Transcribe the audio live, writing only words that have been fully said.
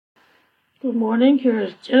Good morning. Here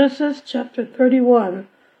is Genesis chapter 31.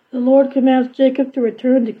 The Lord commands Jacob to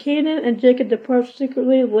return to Canaan, and Jacob departs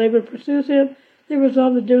secretly. Laban pursues him. They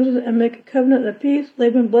resolve the differences and make a covenant of peace.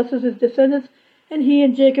 Laban blesses his descendants, and he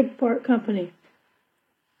and Jacob part company.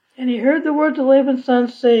 And he heard the words of Laban's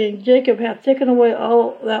sons, saying, Jacob hath taken away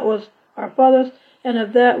all that was our father's, and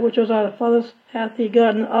of that which was our father's hath he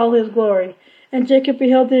gotten all his glory. And Jacob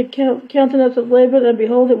beheld the countenance of Laban, and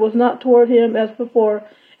behold, it was not toward him as before.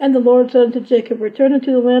 And the Lord said unto Jacob, Return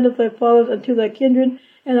unto the land of thy fathers, unto thy kindred,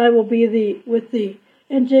 and I will be with thee.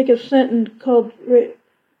 And Jacob sent and called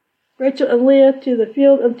Rachel and Leah to the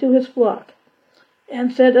field unto his flock,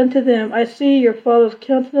 and said unto them, I see your father's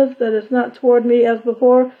countenance, that is not toward me as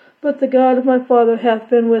before, but the God of my father hath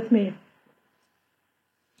been with me.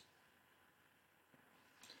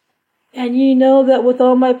 And ye know that with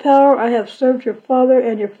all my power I have served your father,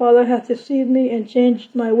 and your father hath deceived me, and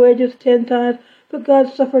changed my wages 10 times, but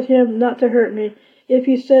God suffered him not to hurt me. If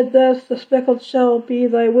he said thus, the speckled shall be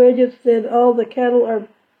thy wages, then all the cattle are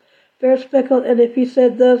bare speckled, and if he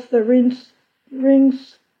said thus, the ring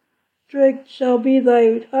straked shall be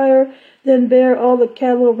thy hire, then bear all the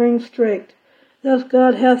cattle ring straked. Thus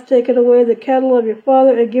God hath taken away the cattle of your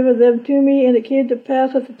father, and given them to me, and it came to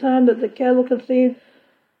pass at the time that the cattle conceived,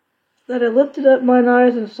 that I lifted up mine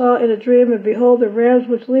eyes and saw in a dream, and behold, the rams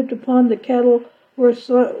which leaped upon the cattle were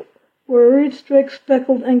reed straked,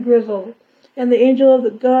 speckled, and grizzled. And the angel of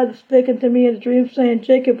the God spake unto me in a dream, saying,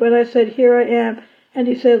 Jacob. And I said, Here I am. And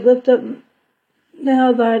he said, Lift up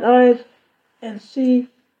now thine eyes, and see,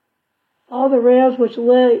 all the rams which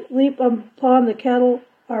leap upon the cattle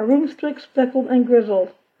are ring-straked, speckled, and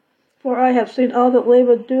grizzled. For I have seen all that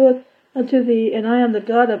Laban doeth unto thee, and I am the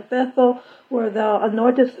God of Bethel, where thou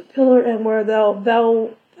anointest the pillar, and where thou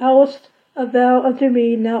vowest a vow unto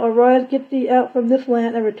me. Now arise, get thee out from this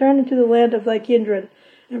land, and return into the land of thy kindred.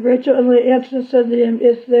 And Rachel and Leah answered and said to him,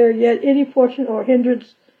 Is there yet any portion or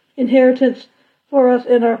inheritance for us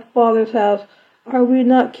in our father's house? Are we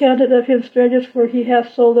not counted of him strangers? For he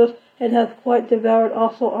hath sold us, and hath quite devoured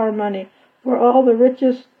also our money. For all the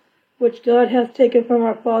riches which God hath taken from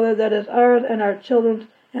our father, that is ours and our children's.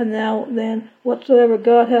 And now then, whatsoever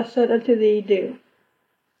God hath said unto thee, do.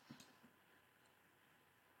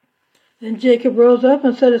 Then Jacob rose up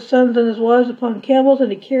and set his sons and his wives upon camels,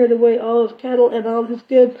 and he carried away all his cattle and all his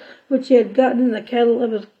goods which he had gotten, and the cattle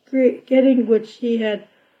of his getting which he had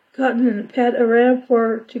gotten in Pad Aram,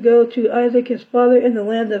 for to go to Isaac his father in the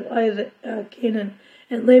land of Canaan.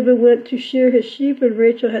 And Laban went to shear his sheep, and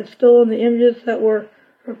Rachel had stolen the images that were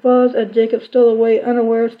her father's, and Jacob stole away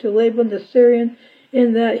unawares to Laban the Syrian,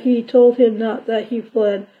 in that he told him not that he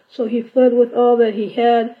fled. So he fled with all that he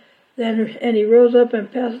had. And he rose up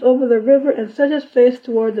and passed over the river, and set his face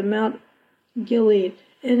toward the Mount Gilead.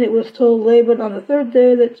 And it was told Laban on the 3rd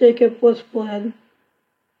day that Jacob was fled.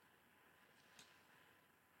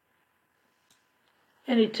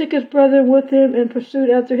 And he took his brethren with him, and pursued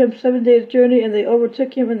after him 7 days' journey, and they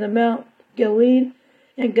overtook him in the Mount Gilead.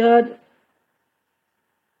 And God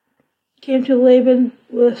came to Laban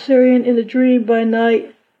with a Syrian in a dream by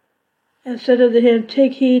night, and said unto him,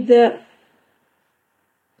 Take heed that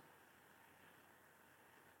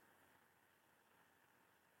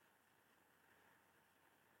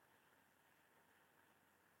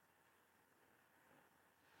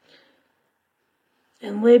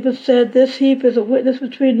And Laban said, This heap is a witness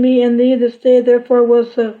between me and thee. This day therefore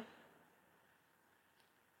was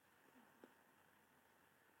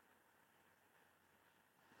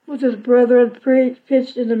with his brethren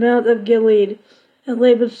pitched in the Mount of Gilead. And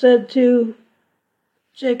Laban said to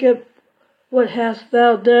Jacob, What hast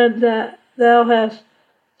thou done, that thou hast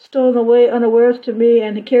stolen away unawares to me,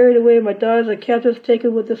 and carried away my daughters and captives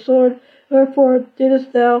taken with the sword? Wherefore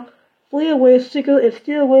didst thou flee away secretly and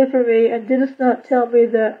steal away from me, and didst not tell me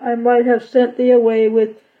that I might have sent thee away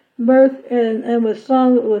with mirth, and with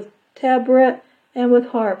song, with tabret, and with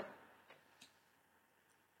harp?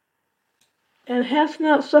 And hast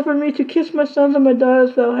not suffered me to kiss my sons and my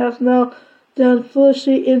daughters, thou hast now done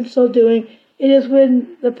foolishly in so doing. It is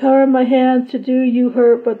when the power of my hand to do you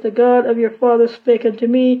hurt, but the God of your father spake unto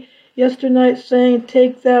me yesternight, saying,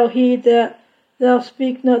 Take thou heed that thou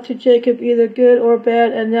speak not to Jacob either good or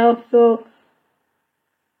bad. And now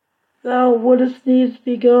thou wouldest needs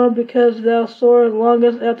be gone, because thou sore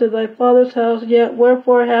longest after thy father's house, yet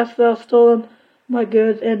wherefore hast thou stolen my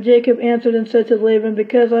goods? And Jacob answered and said to Laban,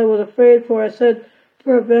 Because I was afraid, for I said,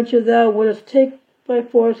 Peradventure thou wouldest take by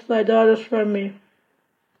force thy daughters from me.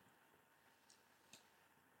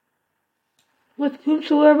 With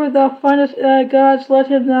whomsoever thou findest thy gods, let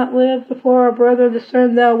him not live. Before our brethren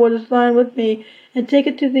discern thou what is thine with me, and take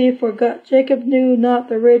it to thee. For God, Jacob knew not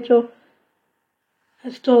the Rachel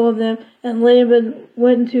had stolen them. And Laban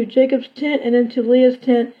went into Jacob's tent and into Leah's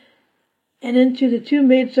tent and into the two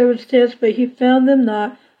maidservants' tents, but he found them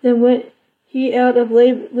not. Then went he out of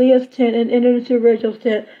Leah's tent and entered into Rachel's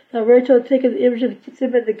tent. Now Rachel had taken the image and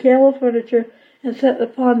exhibited the camel furniture and sat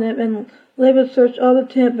upon them. And Laban searched all the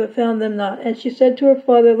tent, but found them not. And she said to her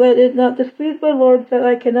father, Let it not displease my lord that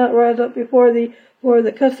I cannot rise up before thee, for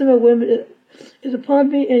the custom of women is upon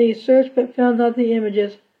me. And he searched, but found not the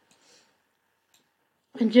images.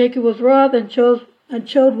 And Jacob was wroth and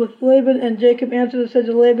chode with Laban. And Jacob answered and said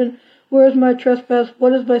to Laban, Where is my trespass?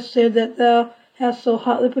 What is my sin that thou hast so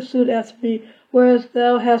hotly pursued after me? Whereas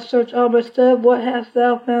thou hast searched all my stuff, what hast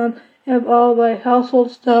thou found of all thy household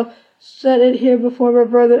stuff? Set it here before my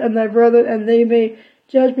brother and thy brethren, and they may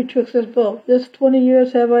judge betwixt us both. This 20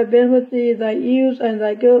 years have I been with thee, thy ewes and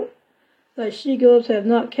thy she-goats have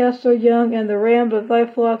not cast their young, and the rams of thy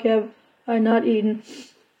flock have I not eaten.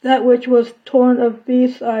 That which was torn of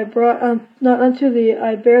beasts I brought not unto thee.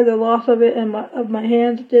 I bear the loss of it, and of my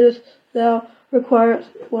hands didst thou require,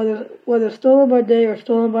 whether stolen by day or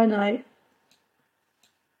stolen by night.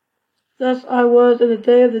 Thus I was in the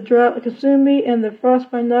day of the drought, it consumed me, and the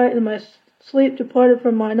frost by night, and my sleep departed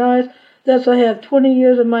from mine eyes. Thus I have 20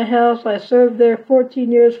 years in my house. I served there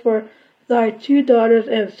 14 years for thy 2 daughters,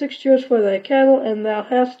 and 6 years for thy cattle, and thou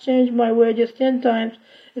hast changed my wages 10 times,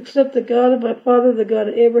 except the God of my father, the God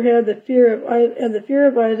of Abraham, the fear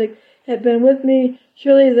of Isaac had been with me.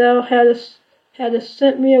 Surely thou hadst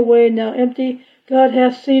sent me away now empty. God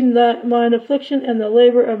hath seen mine affliction and the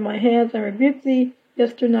labor of my hands, and rebuked thee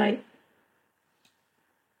yesternight.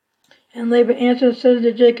 And Laban answered and said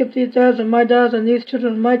to Jacob, These daughters are my daughters, and these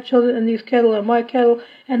children are my children, and these cattle are my cattle,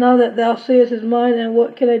 and all that thou sayest is mine. And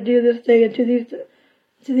what can I do this day unto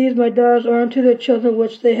these my daughters, or unto their children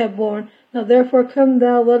which they have borne? Now therefore come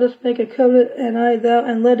thou, let us make a covenant, and I, thou,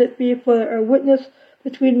 and let it be for a witness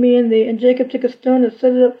between me and thee. And Jacob took a stone and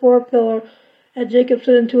set it up for a pillar. And Jacob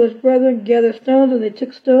said unto his brethren, Gather stones, and they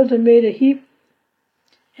took stones and made a heap,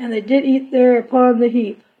 and they did eat there upon the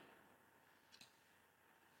heap.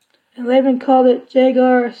 And Laban called it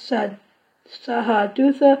Jagar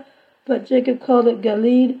Sahadutha, but Jacob called it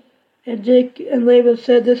Galeed. And Laban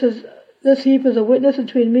said, This heap is a witness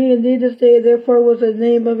between me and thee this day. Therefore was the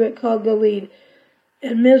name of it called Galeed.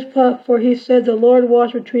 And Mizpah, for he said, The Lord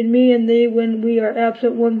watch between me and thee when we are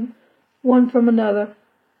absent one from another.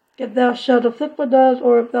 If thou shalt afflict my daughters,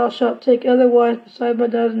 or if thou shalt take other wives beside my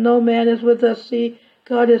daughters, no man is with us. See,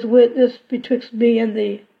 God is witness betwixt me and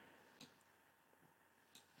thee.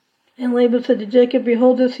 And Laban said to Jacob,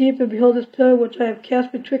 Behold this heap, and behold this pillar which I have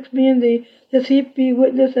cast betwixt me and thee. This heap be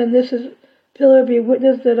witness, and pillar be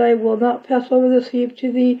witness, that I will not pass over this heap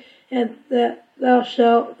to thee, and that thou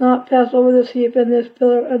shalt not pass over this heap and this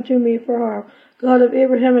pillar unto me for harm. God of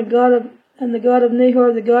Abraham and the God of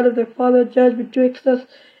Nahor, the God of their father, judge betwixt us.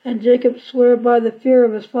 And Jacob sware by the fear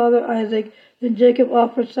of his father Isaac. Then Jacob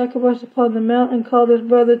offered sacrifice upon the mount, and called his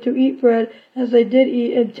brother to eat bread, as they did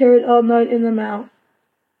eat, and tarried all night in the mount.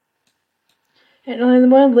 And early in the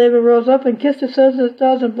morning Laban rose up and kissed his sons and his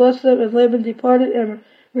daughters and blessed them, and Laban departed and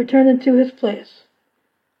returned into his place.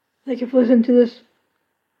 Thank you for listening to this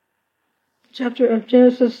chapter of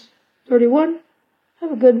Genesis 31.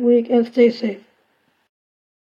 Have a good week and stay safe.